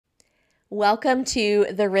Welcome to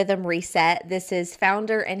the Rhythm Reset. This is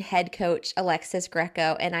founder and head coach Alexis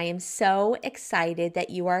Greco, and I am so excited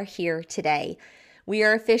that you are here today. We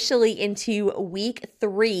are officially into week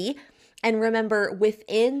 3. And remember,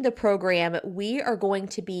 within the program, we are going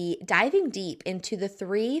to be diving deep into the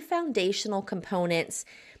 3 foundational components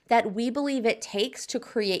that we believe it takes to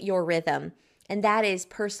create your rhythm. And that is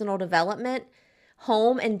personal development,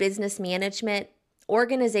 home and business management,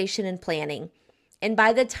 organization and planning. And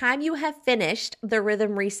by the time you have finished the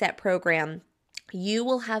Rhythm Reset program, you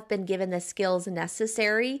will have been given the skills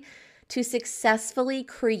necessary to successfully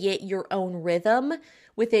create your own rhythm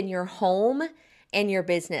within your home and your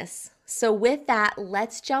business. So with that,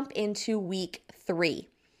 let's jump into week 3.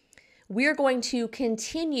 We're going to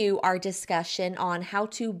continue our discussion on how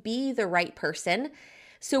to be the right person.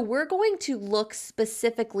 So we're going to look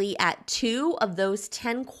specifically at 2 of those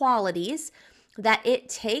 10 qualities that it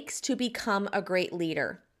takes to become a great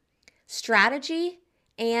leader: strategy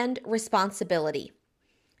and responsibility.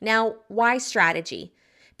 Now, why strategy?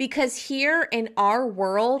 Because here in our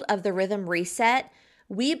world of the Rhythm Reset,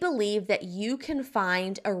 we believe that you can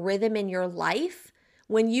find a rhythm in your life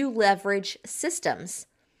when you leverage systems,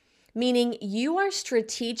 meaning you are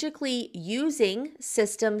strategically using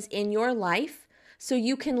systems in your life so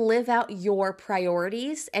you can live out your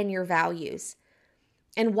priorities and your values.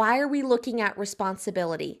 And why are we looking at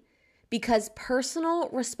responsibility? Because personal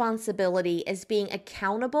responsibility is being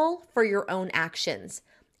accountable for your own actions,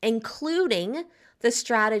 including the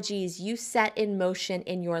strategies you set in motion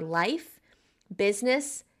in your life,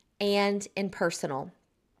 business, and in personal.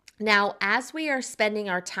 Now, as we are spending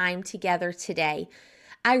our time together today,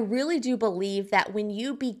 I really do believe that when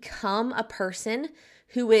you become a person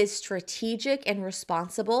who is strategic and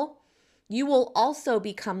responsible, you will also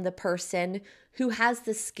become the person who has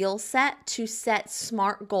the skill set to set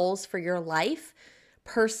smart goals for your life,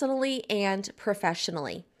 personally and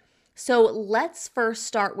professionally. So let's first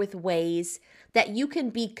start with ways that you can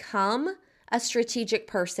become a strategic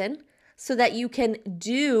person so that you can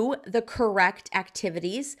do the correct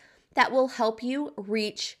activities that will help you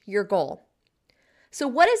reach your goal. So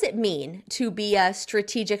what does it mean to be a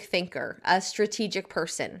strategic thinker, a strategic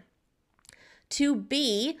person? To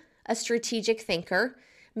be a strategic thinker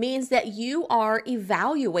means that you are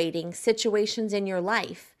evaluating situations in your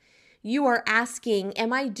life. You are asking,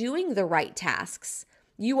 am I doing the right tasks?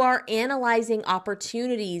 You are analyzing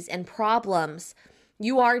opportunities and problems.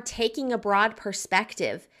 You are taking a broad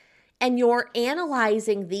perspective, and you're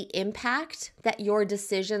analyzing the impact that your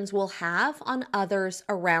decisions will have on others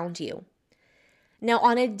around you. Now,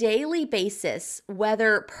 on a daily basis,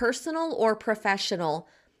 whether personal or professional,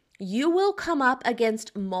 you will come up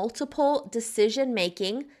against multiple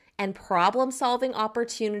decision-making and problem-solving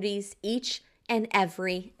opportunities each and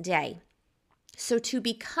every day. So to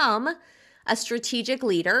become a strategic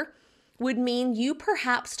leader would mean you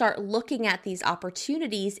perhaps start looking at these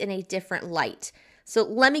opportunities in a different light. So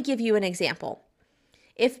let me give you an example.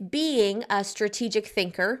 If being a strategic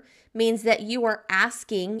thinker means that you are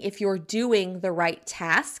asking if you're doing the right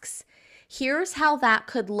tasks, here's how that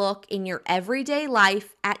could look in your everyday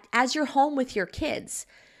life as you're home with your kids.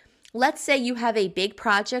 Let's say you have a big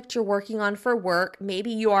project you're working on for work. Maybe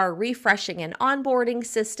you are refreshing an onboarding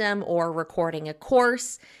system or recording a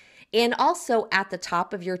course. And also at the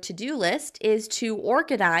top of your to-do list is to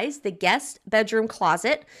organize the guest bedroom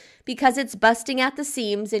closet because it's busting at the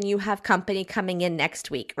seams and you have company coming in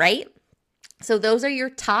next week, right? So those are your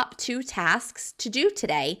top 2 tasks to do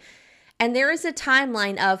today. And there is a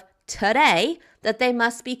timeline of today that they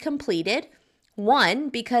must be completed. 1,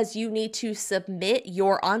 because you need to submit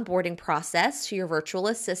your onboarding process to your virtual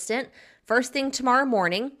assistant first thing tomorrow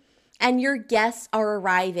morning, and your guests are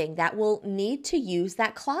arriving that will need to use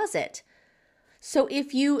that closet. So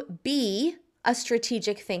if you be a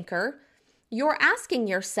strategic thinker, you're asking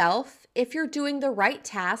yourself if you're doing the right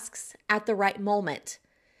tasks at the right moment.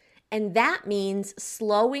 And that means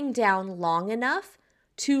slowing down long enough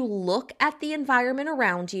to look at the environment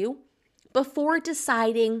around you before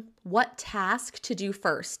deciding what task to do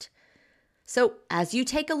first. So as you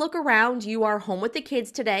take a look around, you are home with the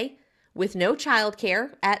kids today with no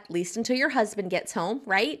childcare, at least until your husband gets home,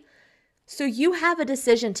 right? So you have a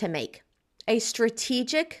decision to make, a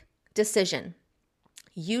strategic decision.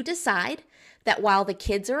 You decide that while the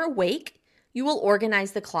kids are awake, you will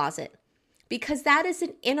organize the closet because that is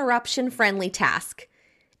an interruption-friendly task.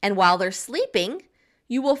 And while they're sleeping,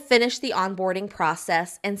 you will finish the onboarding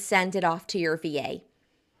process and send it off to your VA.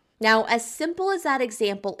 Now, as simple as that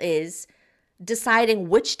example is, deciding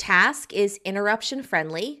which task is interruption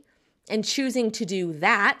friendly and choosing to do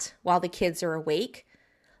that while the kids are awake,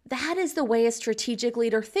 that is the way a strategic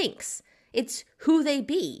leader thinks. It's who they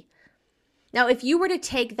be. Now, if you were to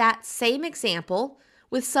take that same example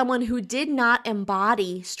with someone who did not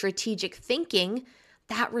embody strategic thinking,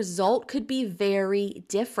 that result could be very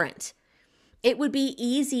different. It would be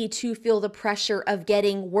easy to feel the pressure of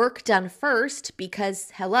getting work done first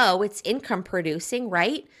because, hello, it's income producing,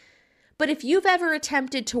 right? But if you've ever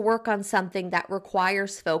attempted to work on something that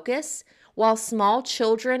requires focus while small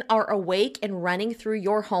children are awake and running through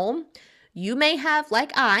your home, you may have,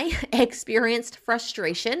 like I, experienced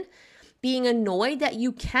frustration, being annoyed that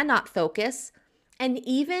you cannot focus, and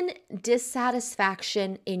even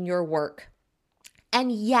dissatisfaction in your work.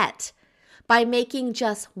 And yet, by making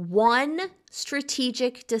just one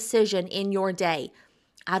strategic decision in your day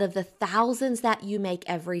out of the thousands that you make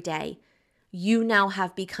every day, you now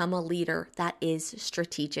have become a leader that is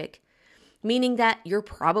strategic, meaning that you're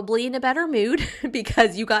probably in a better mood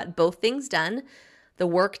because you got both things done, the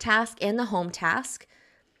work task and the home task.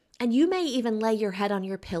 And you may even lay your head on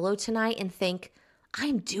your pillow tonight and think,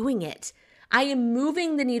 I'm doing it. I am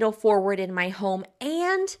moving the needle forward in my home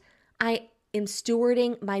and I am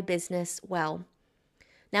stewarding my business well.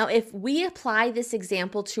 Now, if we apply this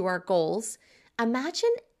example to our goals,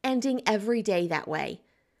 imagine ending every day that way,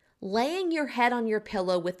 laying your head on your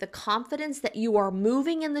pillow with the confidence that you are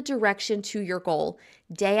moving in the direction to your goal,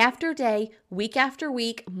 day after day, week after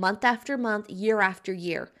week, month after month, year after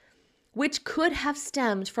year, which could have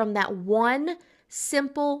stemmed from that one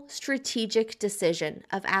simple strategic decision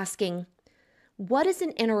of asking, what is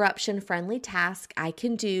an interruption-friendly task I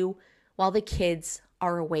can do while the kids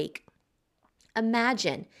are awake?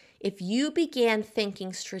 Imagine if you began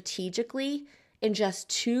thinking strategically in just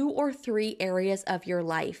 2 or 3 areas of your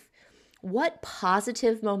life. What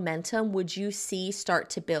positive momentum would you see start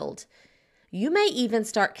to build? You may even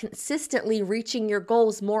start consistently reaching your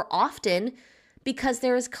goals more often because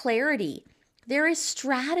there is clarity. There is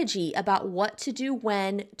strategy about what to do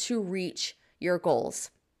when to reach your goals.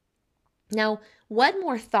 Now, one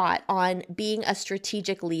more thought on being a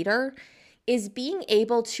strategic leader is being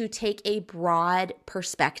able to take a broad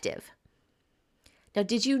perspective. Now,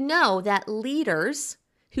 did you know that leaders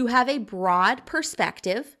who have a broad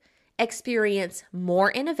perspective experience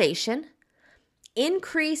more innovation,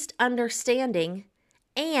 increased understanding,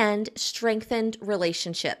 and strengthened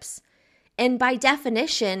relationships? And by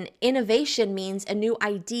definition, innovation means a new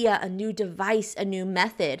idea, a new device, a new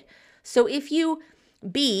method. So if you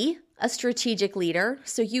be a strategic leader,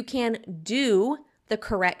 so you can do the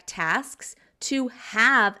correct tasks to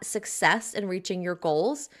have success in reaching your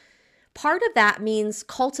goals, part of that means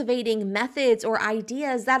cultivating methods or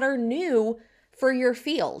ideas that are new for your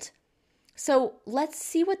field. So let's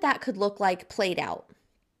see what that could look like played out.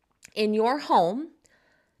 In your home,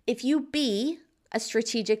 if you be a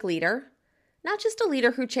strategic leader, not just a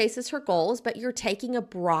leader who chases her goals, but you're taking a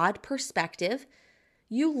broad perspective,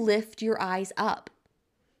 you lift your eyes up.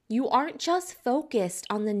 You aren't just focused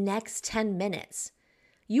on the next 10 minutes.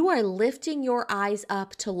 You are lifting your eyes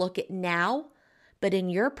up to look at now, but in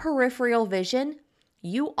your peripheral vision,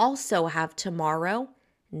 you also have tomorrow,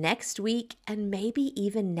 next week, and maybe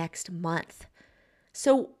even next month.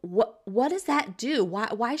 So what does that do?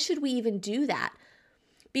 Why should we even do that?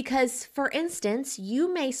 Because, for instance,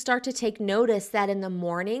 you may start to take notice that in the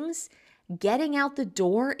mornings, getting out the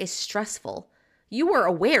door is stressful. You were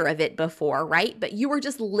aware of it before, right? But you were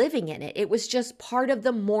just living in it. It was just part of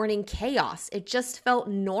the morning chaos. It just felt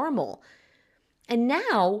normal. And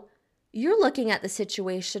now you're looking at the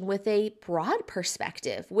situation with a broad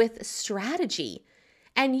perspective, with strategy,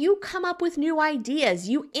 and you come up with new ideas.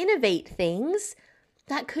 You innovate things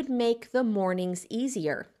that could make the mornings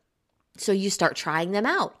easier. So you start trying them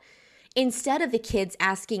out. Instead of the kids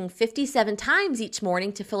asking 57 times each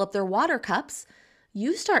morning to fill up their water cups,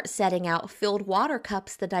 you start setting out filled water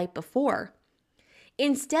cups the night before.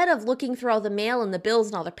 Instead of looking through all the mail and the bills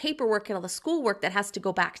and all the paperwork and all the schoolwork that has to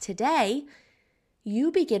go back today,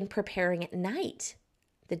 you begin preparing at night,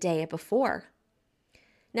 the day before.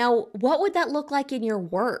 Now, what would that look like in your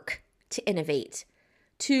work to innovate?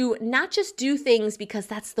 To not just do things because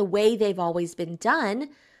that's the way they've always been done,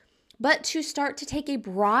 but to start to take a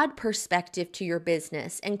broad perspective to your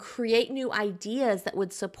business and create new ideas that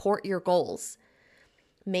would support your goals.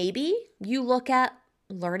 Maybe you look at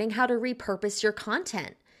learning how to repurpose your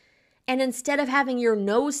content. And instead of having your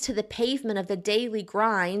nose to the pavement of the daily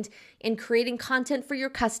grind in creating content for your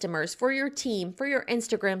customers, for your team, for your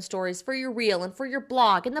Instagram stories, for your reel, and for your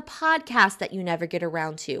blog, and the podcast that you never get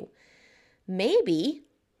around to, maybe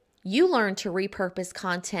you learn to repurpose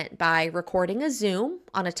content by recording a Zoom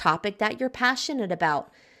on a topic that you're passionate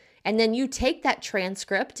about. And then you take that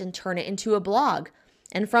transcript and turn it into a blog.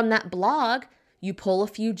 And from that blog, You pull a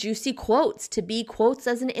few juicy quotes to be quotes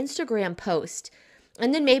as an Instagram post.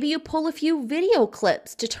 And then maybe you pull a few video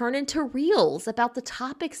clips to turn into reels about the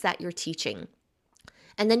topics that you're teaching.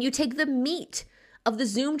 And then you take the meat of the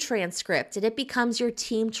Zoom transcript and it becomes your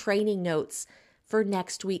team training notes for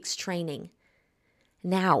next week's training.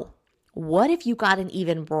 Now, what if you got an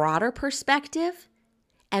even broader perspective?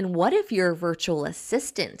 And what if your virtual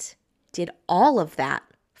assistant did all of that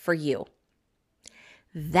for you?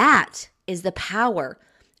 That is the power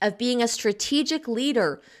of being a strategic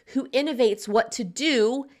leader who innovates what to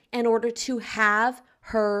do in order to have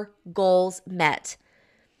her goals met.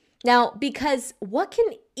 Now, because what can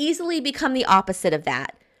easily become the opposite of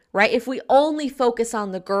that, right? If we only focus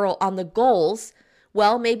on the goals,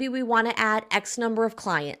 well, maybe we want to add X number of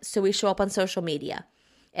clients, so we show up on social media.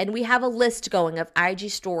 And we have a list going of IG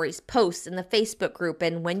stories, posts in the Facebook group,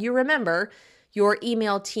 and when you remember, your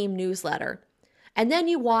email team newsletter. And then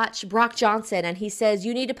you watch Brock Johnson and he says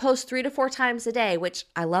you need to post 3 to 4 times a day, which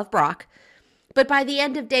I love Brock. But by the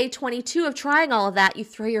end of day 22 of trying all of that, you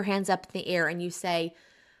throw your hands up in the air and you say,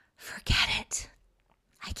 forget it.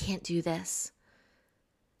 I can't do this.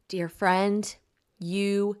 Dear friend,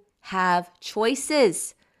 you have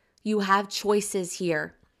choices. You have choices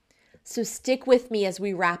here. So stick with me as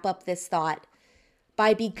we wrap up this thought.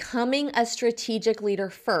 By becoming a strategic leader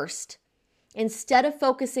first, instead of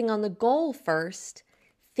focusing on the goal first,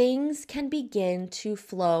 things can begin to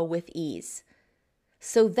flow with ease.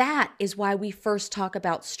 So that is why we first talk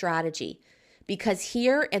about strategy, because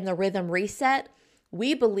here in the Rhythm Reset,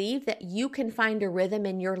 we believe that you can find a rhythm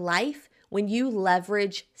in your life when you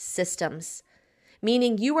leverage systems,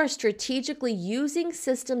 meaning you are strategically using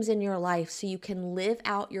systems in your life so you can live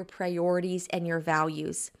out your priorities and your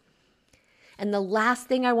values. And the last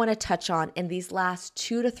thing I want to touch on in these last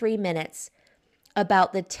 2 to 3 minutes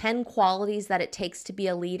about the 10 qualities that it takes to be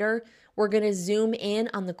a leader, we're going to zoom in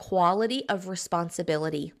on the quality of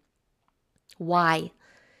responsibility. Why?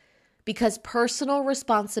 Because personal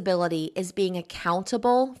responsibility is being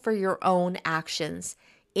accountable for your own actions,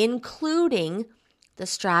 including the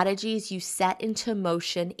strategies you set into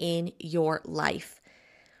motion in your life.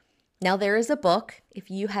 Now, there is a book.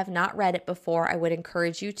 If you have not read it before, I would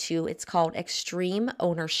encourage you to. It's called Extreme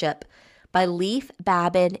Ownership by Leif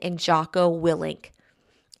Babin and Jocko Willink.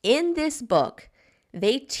 In this book,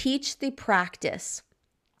 they teach the practice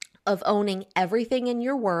of owning everything in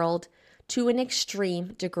your world to an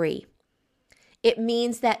extreme degree. It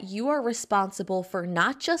means that you are responsible for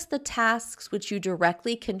not just the tasks which you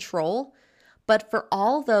directly control, but for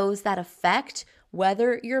all those that affect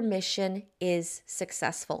whether your mission is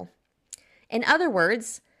successful. In other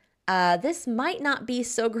words, this might not be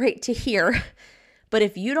so great to hear, but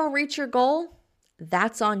if you don't reach your goal,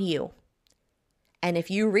 that's on you. And if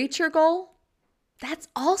you reach your goal, that's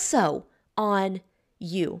also on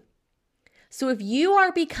you. So if you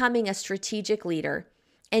are becoming a strategic leader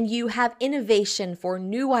and you have innovation for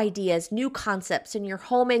new ideas, new concepts in your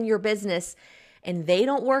home and your business, and they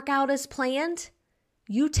don't work out as planned,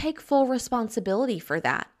 you take full responsibility for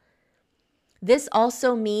that. This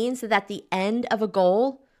also means that at the end of a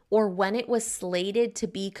goal, or when it was slated to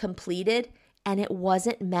be completed and it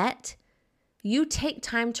wasn't met, you take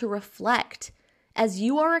time to reflect as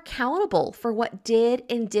you are accountable for what did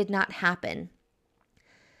and did not happen.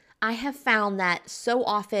 I have found that so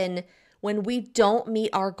often when we don't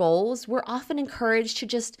meet our goals, we're often encouraged to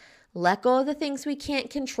just let go of the things we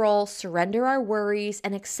can't control, surrender our worries,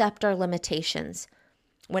 and accept our limitations.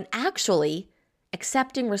 When actually,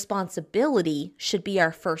 accepting responsibility should be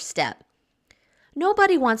our first step.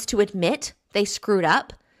 Nobody wants to admit they screwed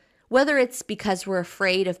up, whether it's because we're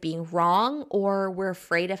afraid of being wrong or we're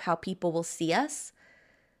afraid of how people will see us.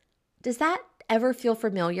 Does that ever feel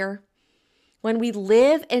familiar? When we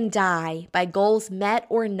live and die by goals met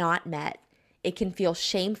or not met, it can feel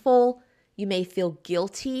shameful, you may feel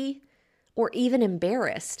guilty, or even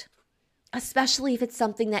embarrassed, especially if it's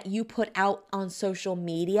something that you put out on social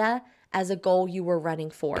media as a goal you were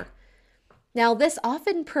running for. Now, this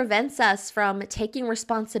often prevents us from taking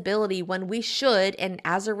responsibility when we should, and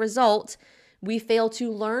as a result, we fail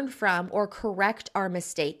to learn from or correct our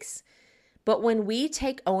mistakes. But when we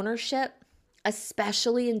take ownership,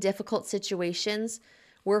 especially in difficult situations,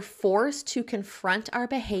 we're forced to confront our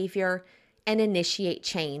behavior and initiate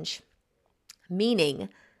change. Meaning,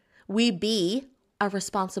 we be a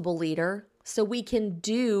responsible leader so we can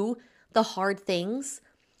do the hard things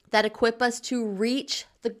that equip us to reach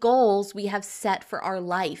the goals we have set for our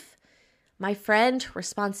life. My friend,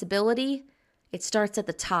 responsibility, it starts at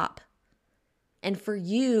the top. And for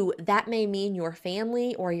you, that may mean your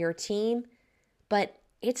family or your team, but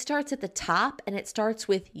it starts at the top and it starts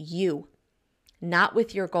with you. not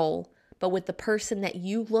with your goal, but with the person that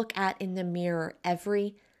you look at in the mirror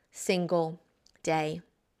every single day.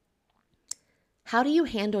 How do you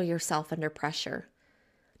handle yourself under pressure?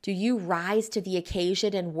 Do you rise to the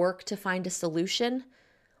occasion and work to find a solution?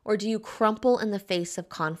 Or do you crumple in the face of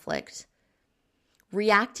conflict?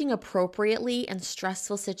 Reacting appropriately in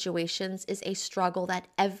stressful situations is a struggle that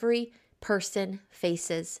every person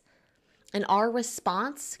faces. And our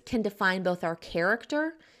response can define both our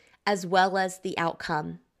character as well as the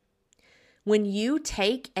outcome. When you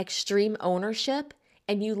take extreme ownership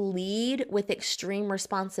and you lead with extreme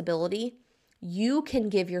responsibility, you can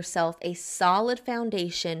give yourself a solid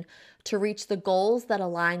foundation to reach the goals that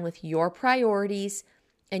align with your priorities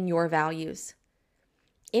and your values.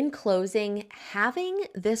 In closing, having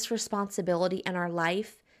this responsibility in our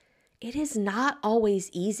life, it is not always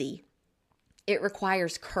easy. It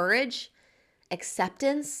requires courage,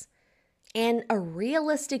 acceptance, and a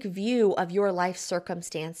realistic view of your life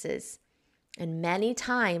circumstances. And many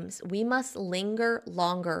times we must linger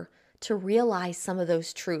longer to realize some of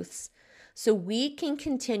those truths so we can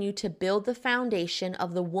continue to build the foundation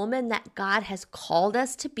of the woman that God has called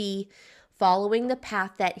us to be, following the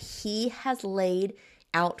path that He has laid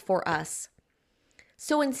out for us.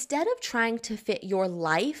 So instead of trying to fit your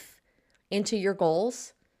life into your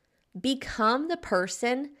goals, become the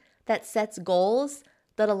person that sets goals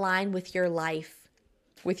that align with your life,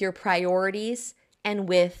 with your priorities, and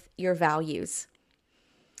with your values.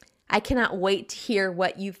 I cannot wait to hear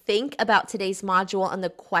what you think about today's module and the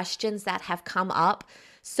questions that have come up.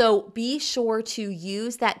 So be sure to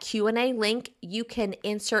use that Q&A link. You can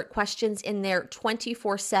insert questions in there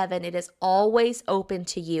 24/7. It is always open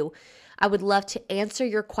to you. I would love to answer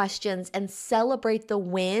your questions and celebrate the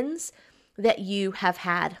wins that you have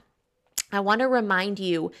had. I want to remind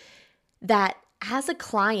you that as a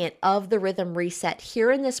client of the Rhythm Reset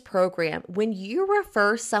here in this program, when you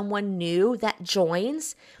refer someone new that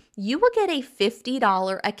joins, you will get a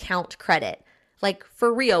 $50 account credit. Like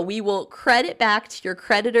for real, we will credit back to your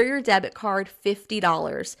credit or your debit card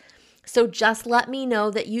 $50. So just let me know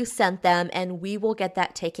that you sent them and we will get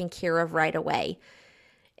that taken care of right away.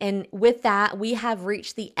 And with that, we have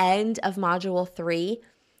reached the end of Module 3.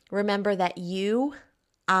 Remember that we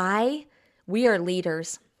are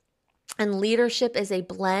leaders. And leadership is a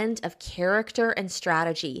blend of character and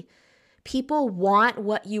strategy. People want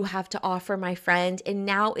what you have to offer, my friend, and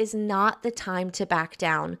now is not the time to back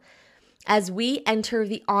down. As we enter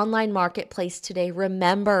the online marketplace today,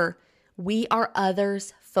 remember, we are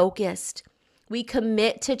others focused. We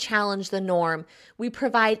commit to challenge the norm. We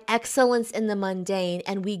provide excellence in the mundane,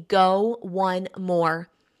 and we go one more.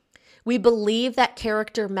 We believe that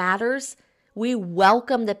character matters. We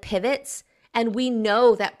welcome the pivots, and we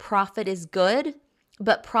know that profit is good,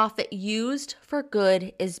 but profit used for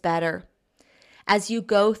good is better. As you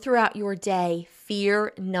go throughout your day,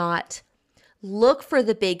 fear not. Look for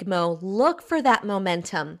the big mo. Look for that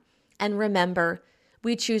momentum. And remember,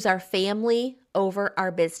 we choose our family over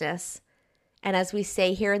our business. And as we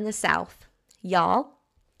say here in the South, y'all,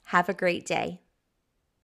 have a great day.